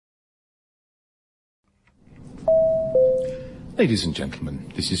Ladies and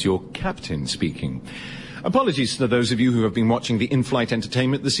gentlemen, this is your captain speaking. Apologies to those of you who have been watching the in-flight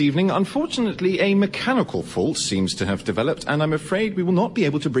entertainment this evening. Unfortunately, a mechanical fault seems to have developed, and I'm afraid we will not be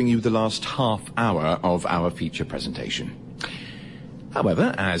able to bring you the last half hour of our feature presentation.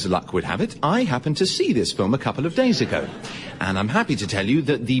 However, as luck would have it, I happened to see this film a couple of days ago. And I'm happy to tell you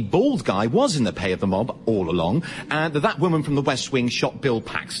that the bald guy was in the pay of the mob all along, and that woman from the West Wing shot Bill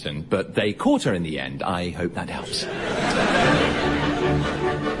Paxton, but they caught her in the end. I hope that helps.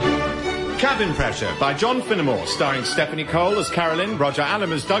 Cabin Pressure by John Finnemore, starring Stephanie Cole as Carolyn, Roger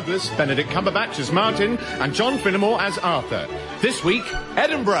Allam as Douglas, Benedict Cumberbatch as Martin, and John Finnemore as Arthur. This week,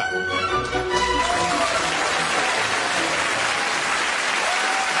 Edinburgh.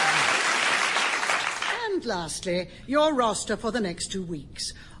 Lastly, your roster for the next 2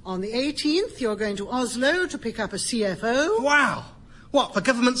 weeks. On the 18th, you're going to Oslo to pick up a CFO. Wow! What, for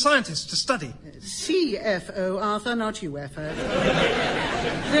government scientists to study? CFO, Arthur, not UFO.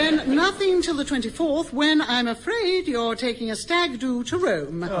 Then nothing till the 24th, when I'm afraid you're taking a stag do to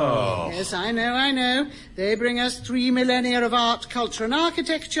Rome. Oh. Yes, I know. They bring us 3 millennia of art, culture and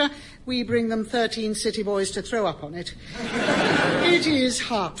architecture. We bring them 13 city boys to throw up on it. It is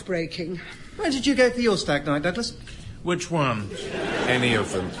heartbreaking. Where did you go for your stag night, Douglas? Which one? Any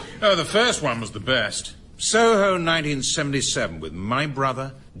of them. Oh, the first one was the best. Soho 1977 with my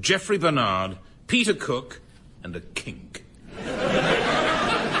brother, Geoffrey Bernard, Peter Cook, and a kink.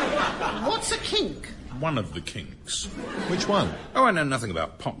 What's a kink? One of the kinks. Which one? Oh, I know nothing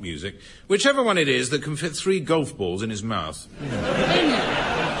about pop music. Whichever one it is that can fit 3 golf balls in his mouth.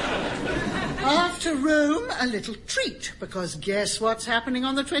 After Rome, a little treat, because guess what's happening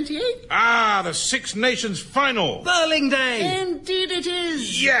on the 28th? Ah, the Six Nations final. Burling Day! Indeed it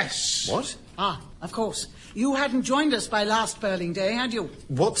is. Yes. What? Ah, of course. You hadn't joined us by last Burling Day, had you?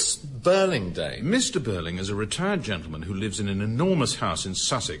 What's Burling Day? Mr. Burling is a retired gentleman who lives in an enormous house in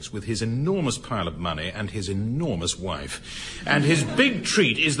Sussex with his enormous pile of money and his enormous wife. And his big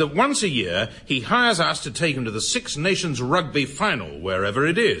treat is that once a year he hires us to take him to the Six Nations rugby final, wherever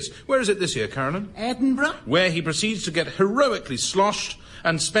it is. Where is it this year, Carolyn? Edinburgh. Where he proceeds to get heroically sloshed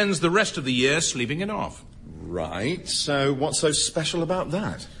and spends the rest of the year sleeping it off. Right, so what's so special about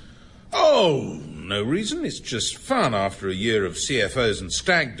that? Oh, no reason. It's just fun after a year of CFOs and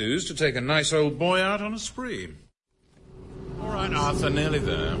stag doos to take a nice old boy out on a spree. All right, Arthur, nearly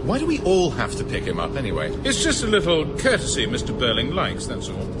there. Why do we all have to pick him up anyway? It's just a little courtesy Mr. Burling likes, that's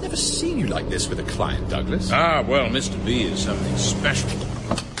all. Never seen you like this with a client, Douglas. Ah, well, Mr. B is something special.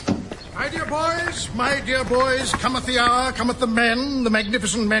 My dear boys, cometh the hour, cometh the men, the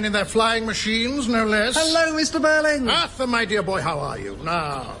magnificent men in their flying machines, no less. Hello, Mr. Burling. Arthur, my dear boy, how are you?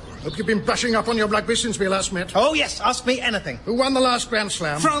 Now, hope you've been brushing up on your rugby since we last met. Oh, yes, ask me anything. Who won the last Grand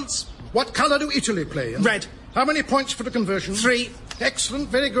Slam? France. What colour do Italy play in? Red. How many points for the conversion? 3. Excellent,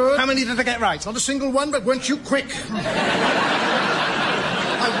 very good. How many did I get right? Not a single one, but weren't you quick?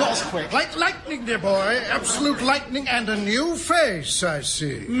 I was quick. Like lightning, dear boy. Absolute lightning and a new face, I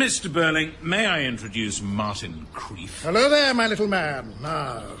see. Mr. Burling, may I introduce Martin Creef? Hello there, my little man.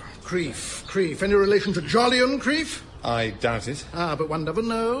 Ah, Creef. Any relation to Jolyon Creef? I doubt it. Ah, but one never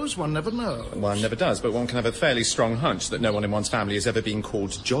knows, one never knows. One never does, but one can have a fairly strong hunch that no one in one's family has ever been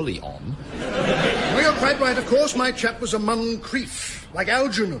called Jolly on. Well, you're quite right, of course. My chap was a Moncrief, like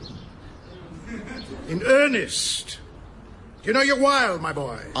Algernon. In earnest. You know you're wild, my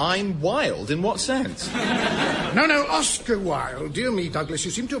boy. I'm wild? In what sense? No, Oscar Wilde. Dear me, Douglas, you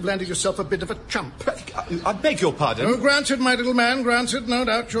seem to have landed yourself a bit of a chump. I beg your pardon? Oh, granted, my little man, granted. No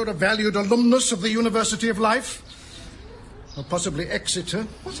doubt you're a valued alumnus of the University of Life. Or possibly Exeter.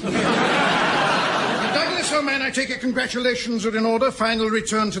 Douglas, old man, I take it congratulations are in order. Final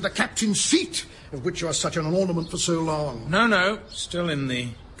return to the captain's seat, of which you are such an ornament for so long. No, still in the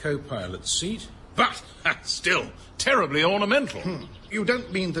co-pilot's seat. But still terribly ornamental. You don't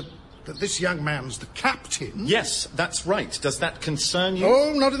mean that this young man's the captain? Yes, that's right. Does that concern you?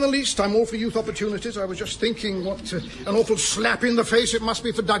 Oh, not in the least. I'm all for youth opportunities. I was just thinking what an awful slap in the face it must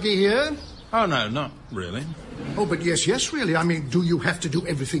be for Dougie here. Oh, no, not really. Oh, but yes, really. I mean, do you have to do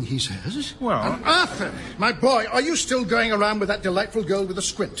everything he says? Well... And Arthur, my boy, are you still going around with that delightful girl with a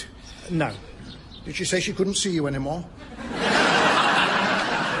squint? No. Did she say she couldn't see you anymore?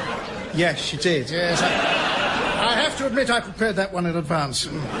 Yes, she did. Yes, I have to admit I prepared that one in advance.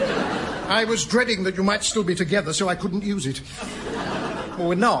 I was dreading that you might still be together, so I couldn't use it. Well,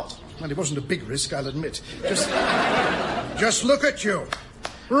 we're not. Well, it wasn't a big risk, I'll admit. Just look at you.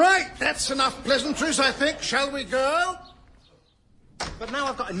 Right, that's enough pleasantries, I think. Shall we go? But now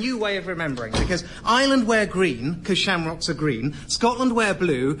I've got a new way of remembering, because Ireland wear green, because shamrocks are green. Scotland wear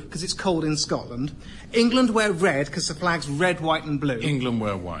blue, because it's cold in Scotland. England wear red, because the flag's red, white and blue. England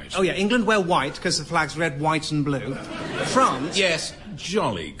wear white. Oh, yeah, England wear white, because the flag's red, white and blue. France... Yes,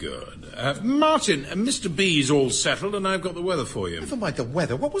 jolly good. Martin, Mr. B's all settled and I've got the weather for you. Never mind the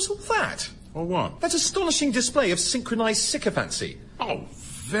weather. What was all that? Or what? That astonishing display of synchronised sycophancy. Oh,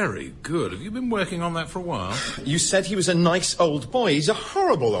 very good. Have you been working on that for a while? You said he was a nice old boy. He's a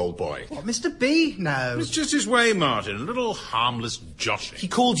horrible old boy. What, Mr. B? No. It's just his way, Martin. A little harmless joshing. He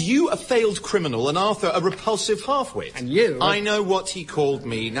called you a failed criminal and Arthur a repulsive half-wit. And you... I know what he called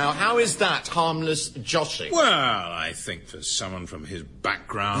me. Now, how is that harmless joshing? Well, I think for someone from his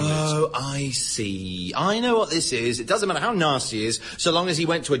background... Oh, I see. I know what this is. It doesn't matter how nasty he is, so long as he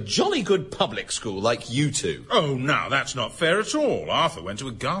went to a jolly good public school like you two. Oh, no, that's not fair at all. Arthur went to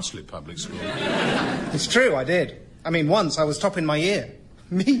a ghastly public school. It's true, I did. I mean, once I was top in my year.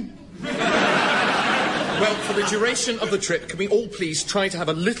 Me? Well, for the duration of the trip, can we all please try to have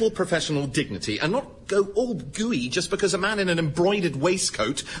a little professional dignity and not go all gooey just because a man in an embroidered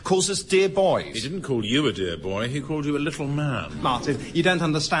waistcoat calls us dear boys? He didn't call you a dear boy, he called you a little man. Martin, you don't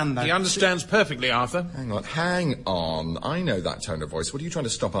understand that. He understands perfectly, Arthur. Hang on. I know that tone of voice. What are you trying to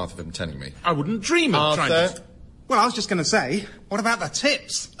stop Arthur from telling me? I wouldn't dream of trying to... Well, I was just going to say, what about the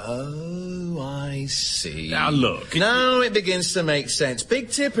tips? Oh, I see. Now, look. Now it begins to make sense.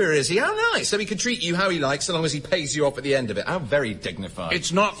 Big tipper, is he? How nice. So he can treat you how he likes so long as he pays you off at the end of it. How very dignified.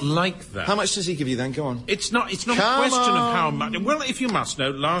 It's not like that. How much does he give you then? Go on. It's not a question of how much. Well, if you must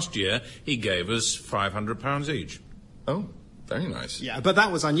know, last year he gave us £500 each. Oh. Very nice. Yeah, but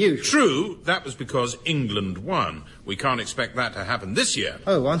that was unusual. True, that was because England won. We can't expect that to happen this year.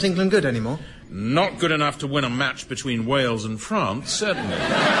 Oh, aren't England good anymore? Not good enough to win a match between Wales and France, certainly.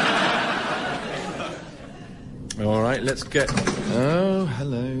 All right, let's get... Oh,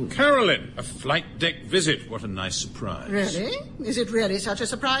 hello. Carolyn, a flight deck visit. What a nice surprise. Really? Is it really such a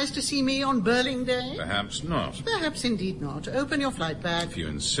surprise to see me on Burling Day? Perhaps not. Perhaps indeed not. Open your flight bag. If you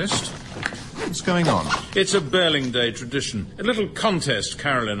insist. What's going on? It's a Burling Day tradition. A little contest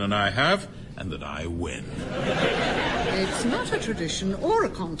Carolyn and I have, and that I win. It's not a tradition or a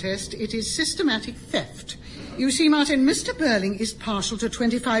contest. It is systematic theft. You see, Martin, Mr. Burling is partial to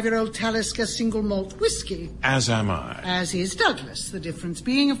 25-year-old Talisker single malt whiskey. As am I. As is Douglas. The difference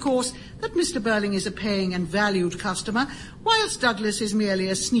being, of course, that Mr. Burling is a paying and valued customer, whilst Douglas is merely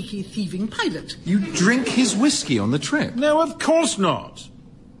a sneaky, thieving pilot. You drink his whiskey on the trip? No, of course not.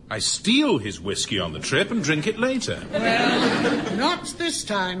 I steal his whiskey on the trip and drink it later. Well, not this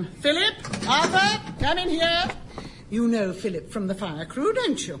time. Philip, Arthur, come in here. You know Philip from the fire crew,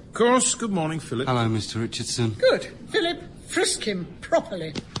 don't you? Of course. Good morning, Philip. Hello, Mr. Richardson. Good. Philip, frisk him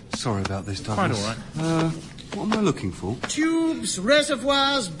properly. Sorry about this, Douglas. Quite all right. What am I looking for? Tubes,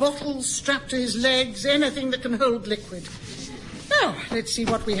 reservoirs, bottles strapped to his legs, anything that can hold liquid. Now, let's see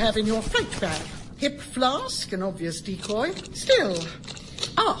what we have in your flight bag. Hip flask, an obvious decoy. Still.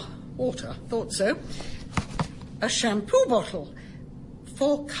 Ah, water. Thought so. A shampoo bottle.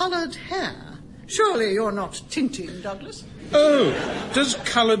 For coloured hair. Surely you're not tinting, Douglas? Oh, does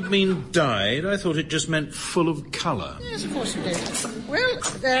coloured mean dyed? I thought it just meant full of colour. Yes, of course you did. Well,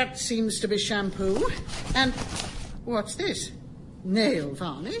 that seems to be shampoo. And what's this? Nail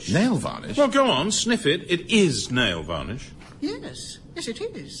varnish? Nail varnish? Well, go on, sniff it. It is nail varnish. Yes, it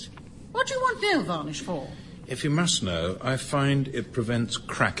is. What do you want nail varnish for? If you must know, I find it prevents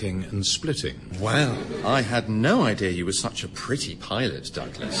cracking and splitting. Well, I had no idea you were such a pretty pilot,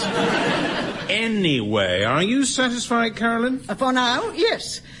 Douglas. Anyway, are you satisfied, Carolyn? For now,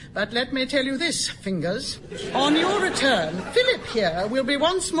 yes. But let me tell you this, Fingers. On your return, Philip here will be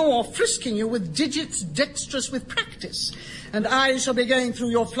once more frisking you with digits dexterous with practice. And I shall be going through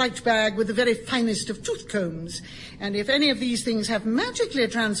your flight bag with the very finest of tooth combs. And if any of these things have magically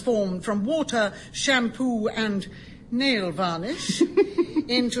transformed from water, shampoo and nail varnish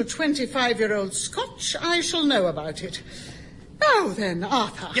into 25-year-old scotch, I shall know about it. Now then,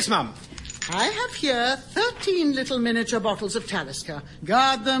 Arthur. Yes, Mum. I have here 13 little miniature bottles of Talisker.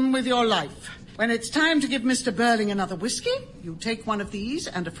 Guard them with your life. When it's time to give Mr. Burling another whiskey, you take one of these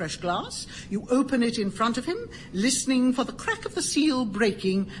and a fresh glass. You open it in front of him, listening for the crack of the seal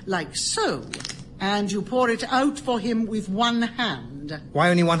breaking, like so. And you pour it out for him with one hand. Why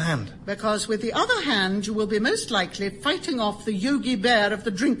only one hand? Because with the other hand, you will be most likely fighting off the Yogi Bear of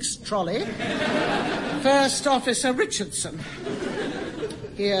the drinks trolley, First Officer Richardson.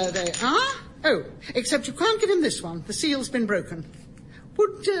 Here they are. Oh, except you can't give him this one. The seal's been broken.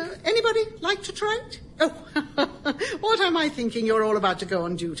 Would anybody like to try it? Oh, what am I thinking? You're all about to go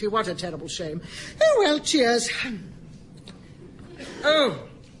on duty. What a terrible shame. Oh, well, cheers. Oh,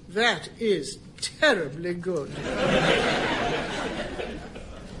 that is terribly good.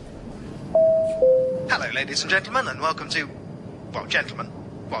 Hello, ladies and gentlemen, and welcome to... Well, gentlemen.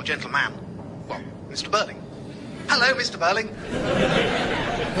 Well, gentleman. Well, Mr. Burling. Hello, Mr. Burling.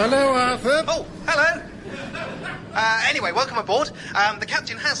 Hello, Arthur. Oh, hello. Anyway, welcome aboard. The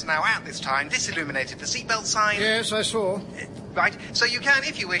captain has now, at this time, disilluminated the seatbelt sign. Yes, I saw. Right, so you can,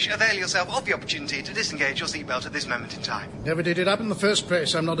 if you wish, avail yourself of the opportunity to disengage your seatbelt at this moment in time. Never did it up in the first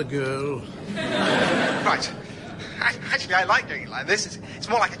place. I'm not a girl. Right. Actually, I like doing it like this. It's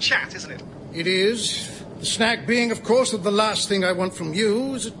more like a chat, isn't it? It is. The snag being, of course, that the last thing I want from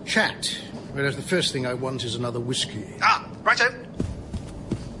you is a chat, whereas the first thing I want is another whiskey. Ah, righto.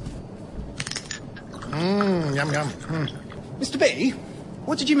 Yum, yum. Mr. B,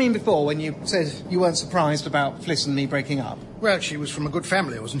 what did you mean before when you said you weren't surprised about Fliss and me breaking up? Well, she was from a good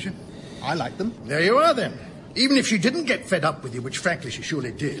family, wasn't she? I like them. There you are, then. Even if she didn't get fed up with you, which frankly she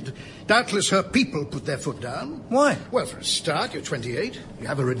surely did, doubtless her people put their foot down. Why? Well, for a start, you're 28, you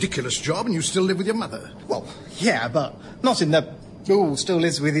have a ridiculous job, and you still live with your mother. Well, yeah, but not in the... Oh, still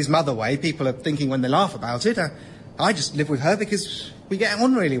lives with his mother way people are thinking when they laugh about it. I just live with her because we get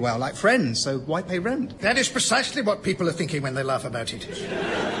on really well, like friends, so why pay rent? That is precisely what people are thinking when they laugh about it.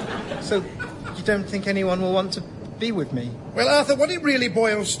 So you don't think anyone will want to be with me? Well, Arthur, what it really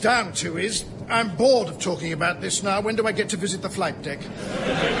boils down to is I'm bored of talking about this now. When do I get to visit the flight deck?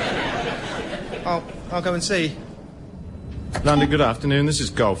 I'll go and see. London, good afternoon. This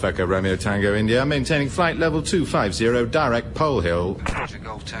is Golf Echo Romeo Tango India, maintaining flight level 250, direct Pole Hill. Roger,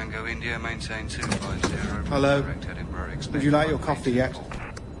 Golf Tango India, maintain 250. Hello. Direct Edinburgh, Would you like your coffee yet?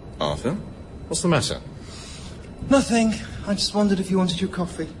 Arthur, what's the matter? Nothing. I just wondered if you wanted your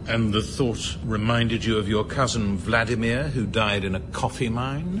coffee. And the thought reminded you of your cousin Vladimir, who died in a coffee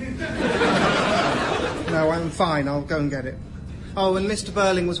mine? No, I'm fine. I'll go and get it. Oh, and Mr.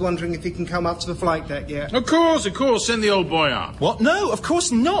 Burling was wondering if he can come up to the flight deck yet. Of course. Send the old boy up. What? No, of course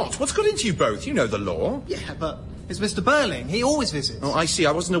not. What's got into you both? You know the law. Yeah, but it's Mr. Burling. He always visits. Oh, I see.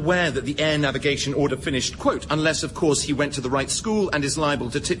 I wasn't aware that the air navigation order finished, quote, unless, of course, he went to the right school and is liable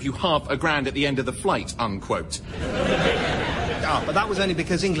to tip you £50,000 at the end of the flight, unquote. But that was only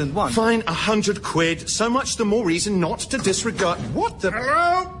because England won. Fine, £100. So much the more reason not to disregard... What the...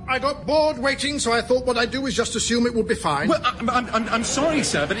 Hello? I got bored waiting, so I thought what I'd do is just assume it would be fine. Well, I'm sorry,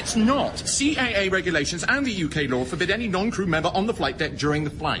 sir, but it's not. CAA regulations and the UK law forbid any non-crew member on the flight deck during the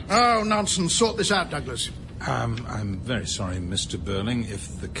flight. Oh, nonsense. Sort this out, Douglas. I'm very sorry, Mr. Burling.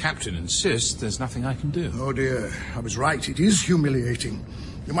 If the captain insists, there's nothing I can do. Oh, dear. I was right. It is humiliating.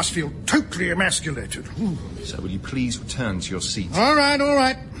 You must feel totally emasculated. Ooh. So will you please return to your seat? All right, all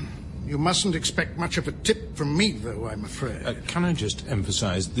right. You mustn't expect much of a tip from me, though, I'm afraid. Can I just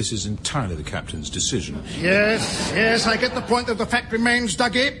emphasise this is entirely the captain's decision? Yes, I get the point that the fact remains,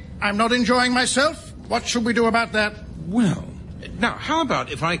 Dougie. I'm not enjoying myself. What should we do about that? Well, now, how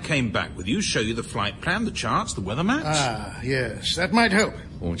about if I came back with you, show you the flight plan, the charts, the weather maps? Ah, yes, that might help.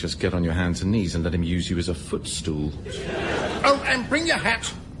 Or just get on your hands and knees and let him use you as a footstool. Oh, and bring your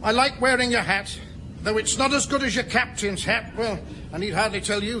hat. I like wearing your hat. Though it's not as good as your captain's hat. Well, I need hardly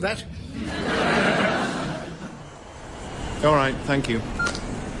tell you that. All right, thank you.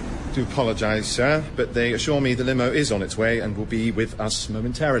 Do apologise, sir, but they assure me the limo is on its way and will be with us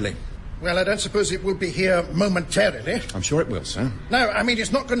momentarily. Well, I don't suppose it will be here momentarily. I'm sure it will, sir. No, I mean,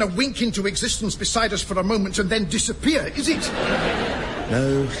 it's not going to wink into existence beside us for a moment and then disappear, is it?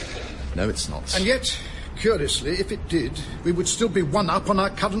 No, it's not. And yet, curiously, if it did, we would still be one up on our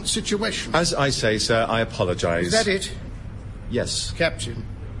current situation. As I say, sir, I apologise. Is that it? Yes. Captain,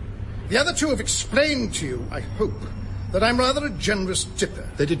 the other two have explained to you, I hope, that I'm rather a generous tipper.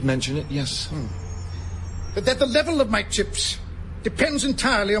 They did mention it, yes. But that the level of my tips depends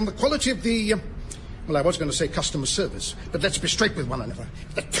entirely on the quality of the... well, I was going to say customer service, but let's be straight with one another.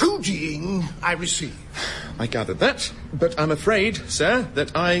 The 2Ging I receive. I gathered that, but I'm afraid, sir,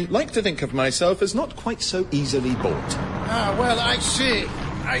 that I like to think of myself as not quite so easily bought. Ah, well, I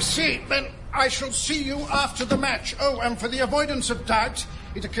see. Then I shall see you after the match. Oh, and for the avoidance of doubt,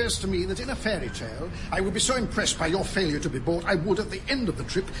 it occurs to me that in a fairy tale, I would be so impressed by your failure to be bought, I would, at the end of the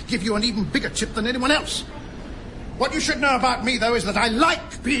trip, give you an even bigger tip than anyone else. What you should know about me, though, is that I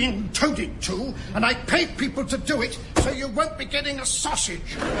like being toadied to, and I pay people to do it, so you won't be getting a sausage.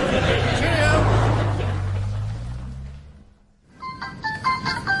 Cheerio.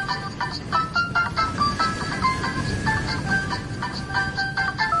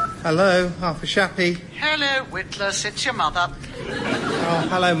 Hello, Arthur Shappy. Hello, Witless. It's your mother. Oh,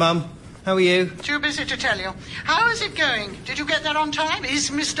 hello, Mum. How are you? Too busy to tell you. How is it going? Did you get there on time? Is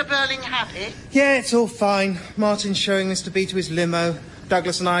Mr. Burling happy? Yeah, it's all fine. Martin's showing Mr. B to his limo.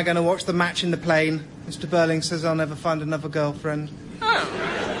 Douglas and I are going to watch the match in the plane. Mr. Burling says I'll never find another girlfriend. Oh.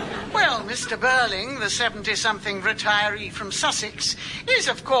 Well, Mr. Burling, the 70-something retiree from Sussex, is,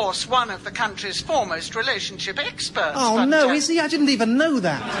 of course, one of the country's foremost relationship experts. Oh, but, no, is he? I didn't even know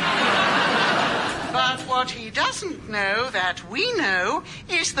that. But what he doesn't know, that we know,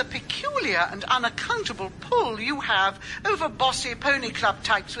 is the peculiar and unaccountable pull you have over bossy pony club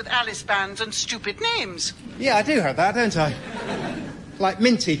types with Alice bands and stupid names. Yeah, I do have that, don't I? Like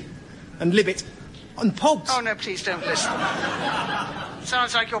Minty and Libbit and Pogs. Oh, no, please don't listen.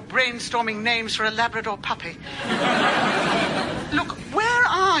 Sounds like you're brainstorming names for a Labrador puppy. Look, where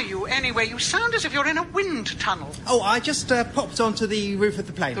are you anyway? You sound as if you're in a wind tunnel. Oh, I just popped onto the roof of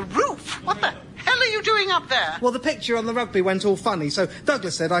the plane. The roof? What the hell are you doing up there? Well, the picture on the rugby went all funny, so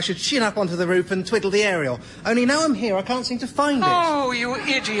Douglas said I should shin up onto the roof and twiddle the aerial. Only now I'm here, I can't seem to find it. Oh, you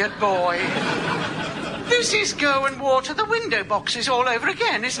idiot boy. This is go and water the window boxes all over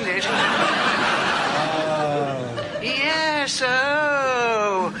again, isn't it? Yes,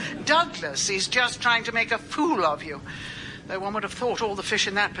 oh. Douglas is just trying to make a fool of you. Though one would have thought all the fish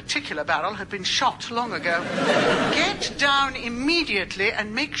in that particular barrel had been shot long ago. Get down immediately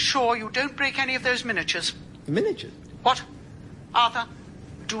and make sure you don't break any of those miniatures. The miniatures? What? Arthur,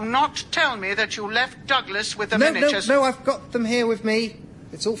 do not tell me that you left Douglas with the miniatures. No, I've got them here with me.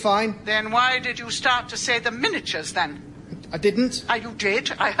 It's all fine. Then why did you start to say the miniatures then? I didn't. You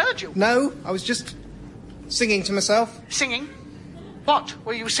did? I heard you. No, I was just singing to myself. Singing? What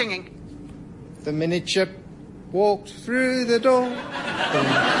were you singing? The miniature walked through the door.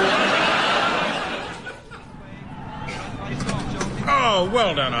 Oh,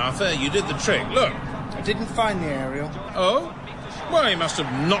 well done, Arthur. You did the trick. Look. I didn't find the aerial. Oh? Well, you must have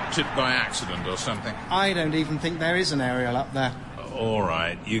knocked it by accident or something. I don't even think there is an aerial up there. All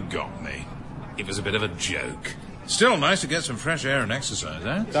right, you got me. It was a bit of a joke. Still nice to get some fresh air and exercise,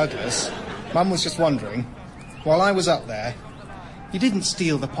 eh? Douglas, Mum was just wondering, while I was up there, you didn't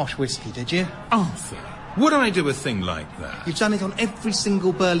steal the posh whiskey, did you? Arthur, would I do a thing like that? You've done it on every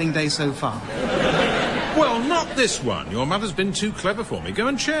single Burling day so far. Well, not this one. Your mother's been too clever for me. Go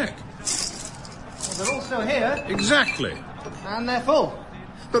and check. Well, they're all still here. Exactly. And they're full.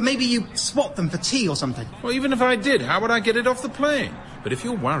 But maybe you swapped them for tea or something. Well, even if I did, how would I get it off the plane? But if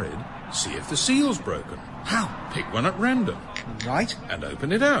you're worried, see if the seal's broken. How? Pick one at random. Right. And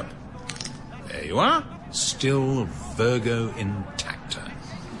open it up. There you are. Still Virgo intacta.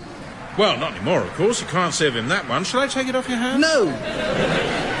 Well, not anymore, of course. You can't save him that one. Shall I take it off your hand? No!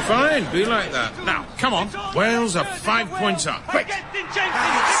 Fine, be like that. Now, come on. Wales are 5 points up. Quick!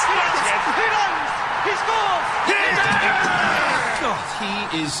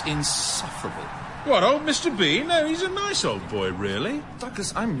 God, he is insufferable. What, old Mr. B? No, he's a nice old boy, really.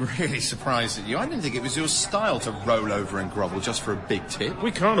 Douglas, I'm really surprised at you. I didn't think it was your style to roll over and grovel just for a big tip.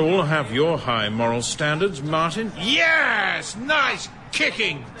 We can't all have your high moral standards, Martin. Yes! Nice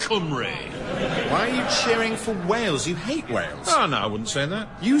kicking, Cymru. Why are you cheering for Wales? You hate Wales. Oh, no, I wouldn't say that.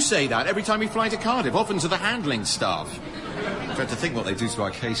 You say that every time we fly to Cardiff, often to the handling staff. Dread to think what they do to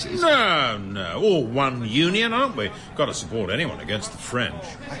our cases. No. All one union, aren't we? Got to support anyone against the French.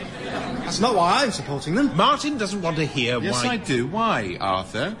 That's not why I'm supporting them. Martin doesn't want to hear why... Yes, I do. Why,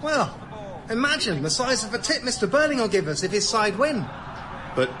 Arthur? Well, imagine the size of a tip Mr. Burling will give us if his side win.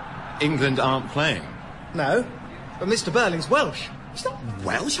 But England aren't playing. No, but Mr. Burling's Welsh. He's not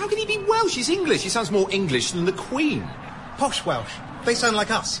Welsh. How can he be Welsh? He's English. He sounds more English than the Queen. Posh Welsh. They sound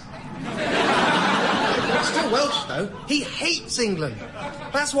like us. Still Welsh, though. He hates England.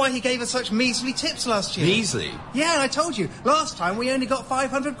 That's why he gave us such measly tips last year. Measly? Yeah, I told you. Last time we only got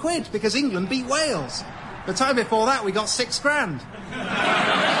 500 quid because England beat Wales. The time before that we got £6,000.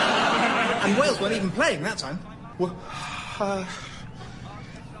 And Wales weren't even playing that time. Well,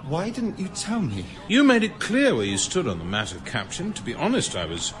 why didn't you tell me? You made it clear where you stood on the matter, Captain. To be honest, I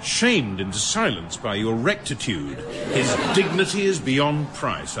was shamed into silence by your rectitude. His dignity is beyond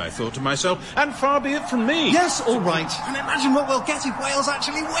price, I thought to myself, and far be it from me. Yes, all right. And imagine what we'll get if Wales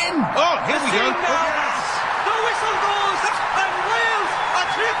actually win. Oh, here we go. The whistle goes, and Wales are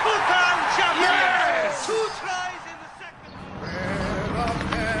triple crown champions. Yes! 2 tries in the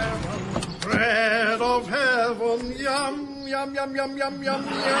second. Bread of heaven, yum, yum, yum, yum, yum, yum, yum.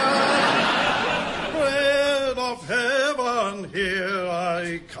 Bread of heaven, here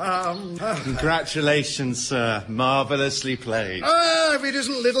I come. Congratulations, sir. Marvellously played. If it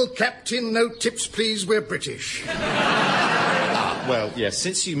isn't little Captain, no tips, please, we're British. Well, yes,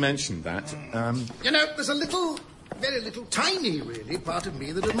 since you mentioned that, You know, there's a little very little tiny, really, part of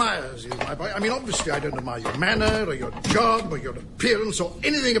me that admires you, my boy. I mean, obviously I don't admire your manner or your job or your appearance or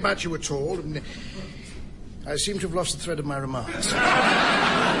anything about you at all. And I seem to have lost the thread of my remarks.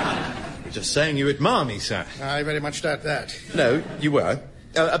 You're just saying you admire me, sir. I very much doubt that. No, you were.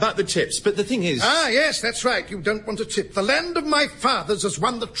 About the tips, but the thing is... Ah, yes, that's right. You don't want a tip. The land of my fathers has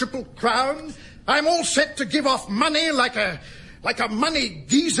won the Triple Crown. I'm all set to give off money like a money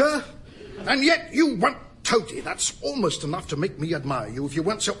geezer. And yet you want toady. That's almost enough to make me admire you if you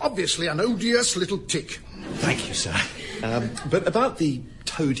weren't so obviously an odious little tick. Thank you, sir. But about the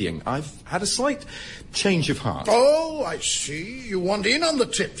toadying, I've had a slight change of heart. Oh, I see. You want in on the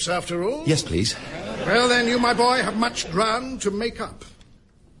tips, after all? Yes, please. Well, then, you, my boy, have much ground to make up.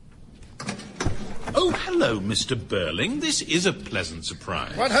 Oh, hello, Mr. Burling. This is a pleasant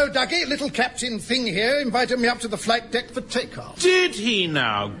surprise. What ho, Dougie? Little Captain Thing here invited me up to the flight deck for takeoff. Did he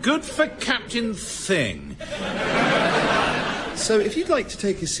now? Good for Captain Thing. So, if you'd like to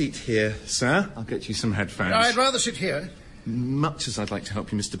take a seat here, sir, I'll get you some headphones. I'd rather sit here. Much as I'd like to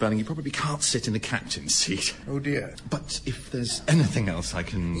help you, Mr. Burling, you probably can't sit in the captain's seat. Oh, dear. But if there's anything else I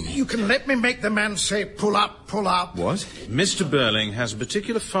can... You can let me make the man say, pull up, pull up. What? Mr. Burling has a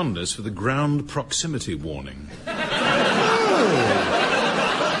particular fondness for the ground proximity warning. Oh!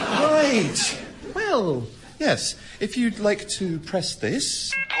 Right. Well, yes. If you'd like to press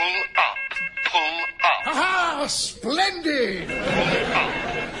this... Pull up, pull up. Aha! Splendid!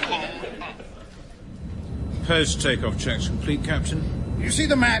 Post-takeoff checks complete, Captain. You see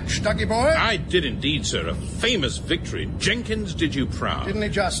the match, Dougie boy? I did indeed, sir. A famous victory. Jenkins did you proud. Didn't he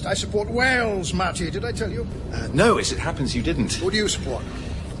just? I support Wales, Marty. Did I tell you? No, as it happens, you didn't. Who do you support?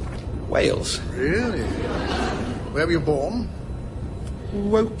 Wales. Really? Where were you born?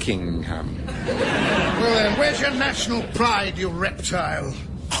 Wokingham. Well then, where's your national pride, you reptile?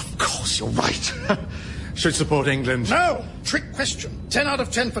 Of course, you're right. Should support England. No! Trick question. 10 out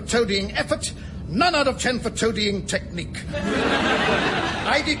of 10 for toadying effort. None out of 10 for toadying technique.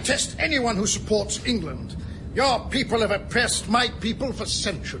 I detest anyone who supports England. Your people have oppressed my people for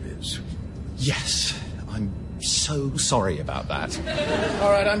centuries. Yes, I'm so sorry about that.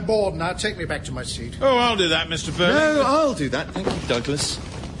 All right, I'm bored now. Take me back to my seat. Oh, I'll do that, Mr. Burling. No, I'll do that. Thank you, Douglas.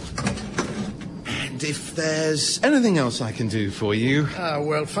 And if there's anything else I can do for you... Ah,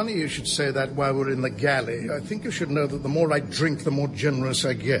 well, funny you should say that while we're in the galley. I think you should know that the more I drink, the more generous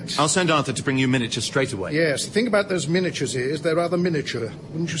I get. I'll send Arthur to bring you miniatures straight away. Yes, the thing about those miniatures is they're rather miniature,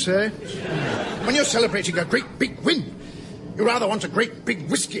 wouldn't you say? When you're celebrating a great big win, you rather want a great big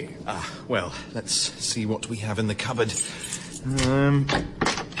whiskey. Ah, well, let's see what we have in the cupboard.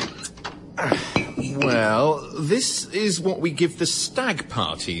 Well, this is what we give the stag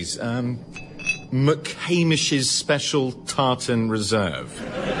parties. McHamish's Special Tartan Reserve.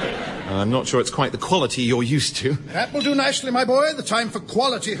 I'm not sure it's quite the quality you're used to. That will do nicely, my boy. The time for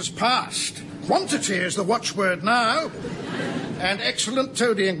quality has passed. Quantity is the watchword now. And excellent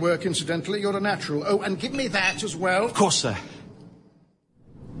toadying work, incidentally. You're a natural. Oh, and give me that as well. Of course, sir.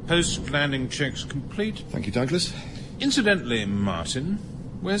 Post-landing checks complete. Thank you, Douglas. Incidentally, Martin,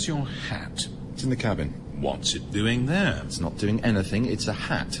 where's your hat? It's in the cabin. What's it doing there? It's not doing anything. It's a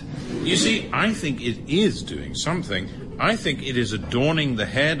hat. You see, I think it is doing something. I think it is adorning the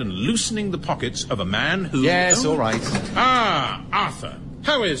head and loosening the pockets of a man who... Yes, all right. Ah, Arthur.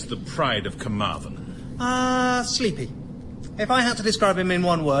 How is the pride of Carmarthen? Sleepy. If I had to describe him in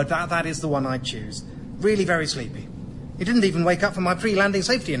one word, that is the one I'd choose. Really very sleepy. He didn't even wake up for my pre-landing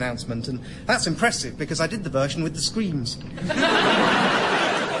safety announcement, and that's impressive because I did the version with the screams.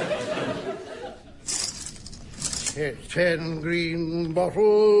 10 green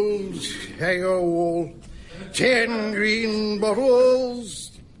bottles, hey-o all. 10 green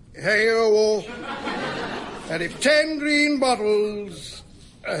bottles, hey-o all. And if 10 green bottles,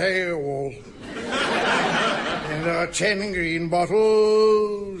 hey-o all. And 10 green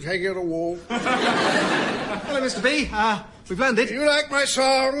bottles, hey-o all. Hello, Mr. B. We've landed. You like my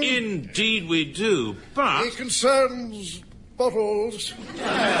song? Indeed we do, but... It concerns... bottles.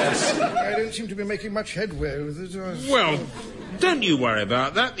 Yes. I don't seem to be making much headway with it. Well, don't you worry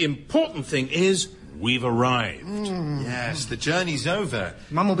about that. The important thing is we've arrived. Yes, the journey's over.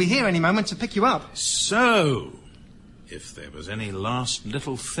 Mum will be here any moment to pick you up. So, if there was any last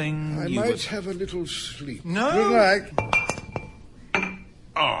little thing I you might would... have a little sleep. No. Good night.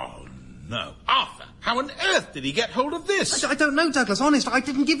 Oh, no. Arthur, how on earth did he get hold of this? I don't know, Douglas. Honest, I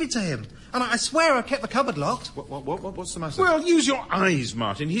didn't give it to him. And I swear I kept the cupboard locked. What's the matter? Well, use your eyes,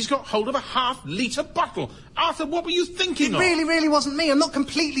 Martin. He's got hold of a half-litre bottle. Arthur, what were you thinking It of? really wasn't me. I'm not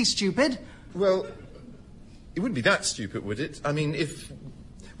completely stupid. Well, it wouldn't be that stupid, would it? I mean, if...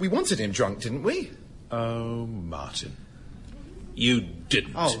 We wanted him drunk, didn't we? Oh, Martin. You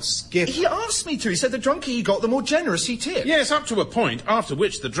didn't. Oh, Skip. He asked me to. He said the drunker he got, the more generous he tipped. Yes, up to a point, after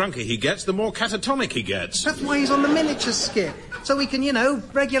which the drunker he gets, the more catatonic he gets. That's why he's on the miniature, Skip. So we can,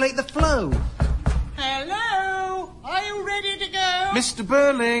 regulate the flow. Hello? Are you ready to go? Mr.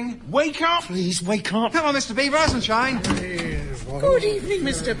 Burling, wake up! Please, wake up. Come on, Mr. B, rise and shine. Good evening,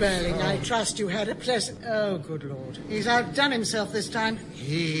 Mr. Burling. I trust you had a pleasant... Oh, good Lord. He's outdone himself this time.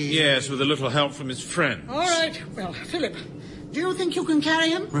 Yes, with a little help from his friends. All right. Well, Philip, do you think you can carry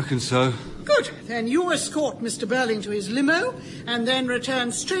him? Reckon so. Good. Then you escort Mr. Burling to his limo and then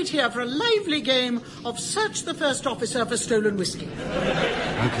return straight here for a lively game of Search the First Officer for Stolen Whiskey.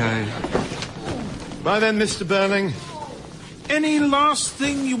 Okay. Bye then, Mr. Burling. Any last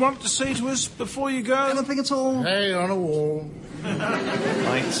thing you want to say to us before you go? Nothing at all. Hey, on a wall.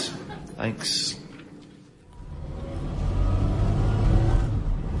 Right. Thanks.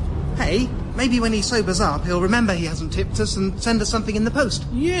 Hey, maybe when he sobers up, he'll remember he hasn't tipped us and send us something in the post.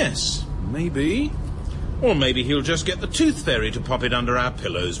 Yes, maybe. Or maybe he'll just get the tooth fairy to pop it under our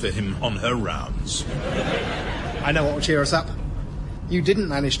pillows for him on her rounds. I know what will cheer us up. You didn't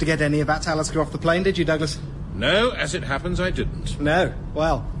manage to get any of that Talisker off the plane, did you, Douglas? No, as it happens, I didn't. No.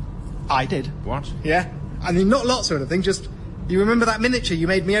 Well, I did. What? Yeah. I mean, not lots or anything, just... You remember that miniature you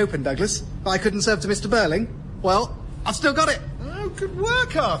made me open, Douglas? That I couldn't serve to Mr. Burling? Well, I've still got it. Oh, good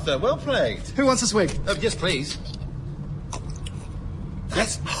work, Arthur. Well played. Who wants a swig? Yes, please.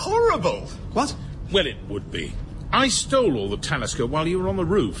 That's horrible. What? Well, it would be. I stole all the Talisker while you were on the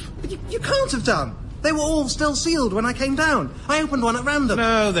roof. But you can't have done. They were all still sealed when I came down. I opened one at random.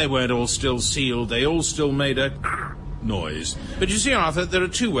 No, they weren't all still sealed. They all still made a noise. But you see, Arthur, there are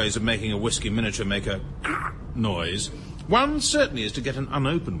two ways of making a whiskey miniature make a noise. One certainly is to get an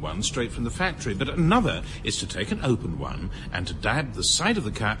unopened one straight from the factory, but another is to take an open one and to dab the side of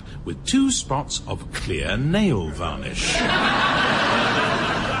the cap with 2 spots of clear nail varnish.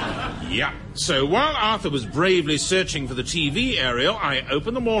 Yeah. So while Arthur was bravely searching for the TV aerial, I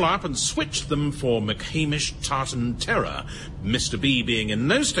opened them all up and switched them for McHamish Tartan Terror, Mr. B being in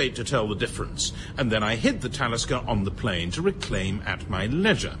no state to tell the difference. And then I hid the Talisker on the plane to reclaim at my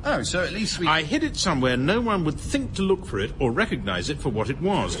leisure. Oh, so at least I hid it somewhere no one would think to look for it or recognize it for what it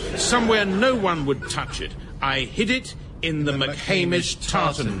was. Somewhere no one would touch it. I hid it in the McHamish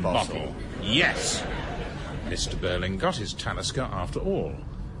Tartan bottle. Yes. Mr. Burling got his Talisker after all.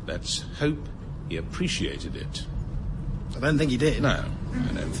 Let's hope he appreciated it. I don't think he did. No,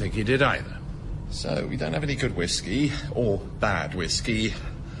 I don't think he did either. So we don't have any good whiskey, or bad whiskey,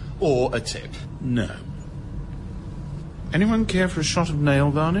 or a tip. No. Anyone care for a shot of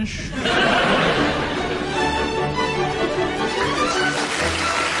nail varnish?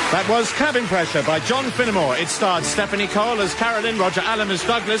 That was Cabin Pressure by John Finnemore. It starred Stephanie Cole as Carolyn, Roger Allam as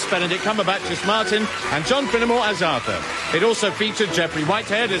Douglas, Benedict Cumberbatch as Martin, and John Finnemore as Arthur. It also featured Geoffrey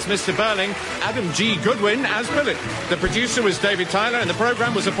Whitehead as Mr. Burling, Adam G. Goodwin as Philip. The producer was David Tyler, and the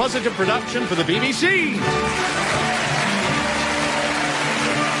programme was a Positive production for the BBC.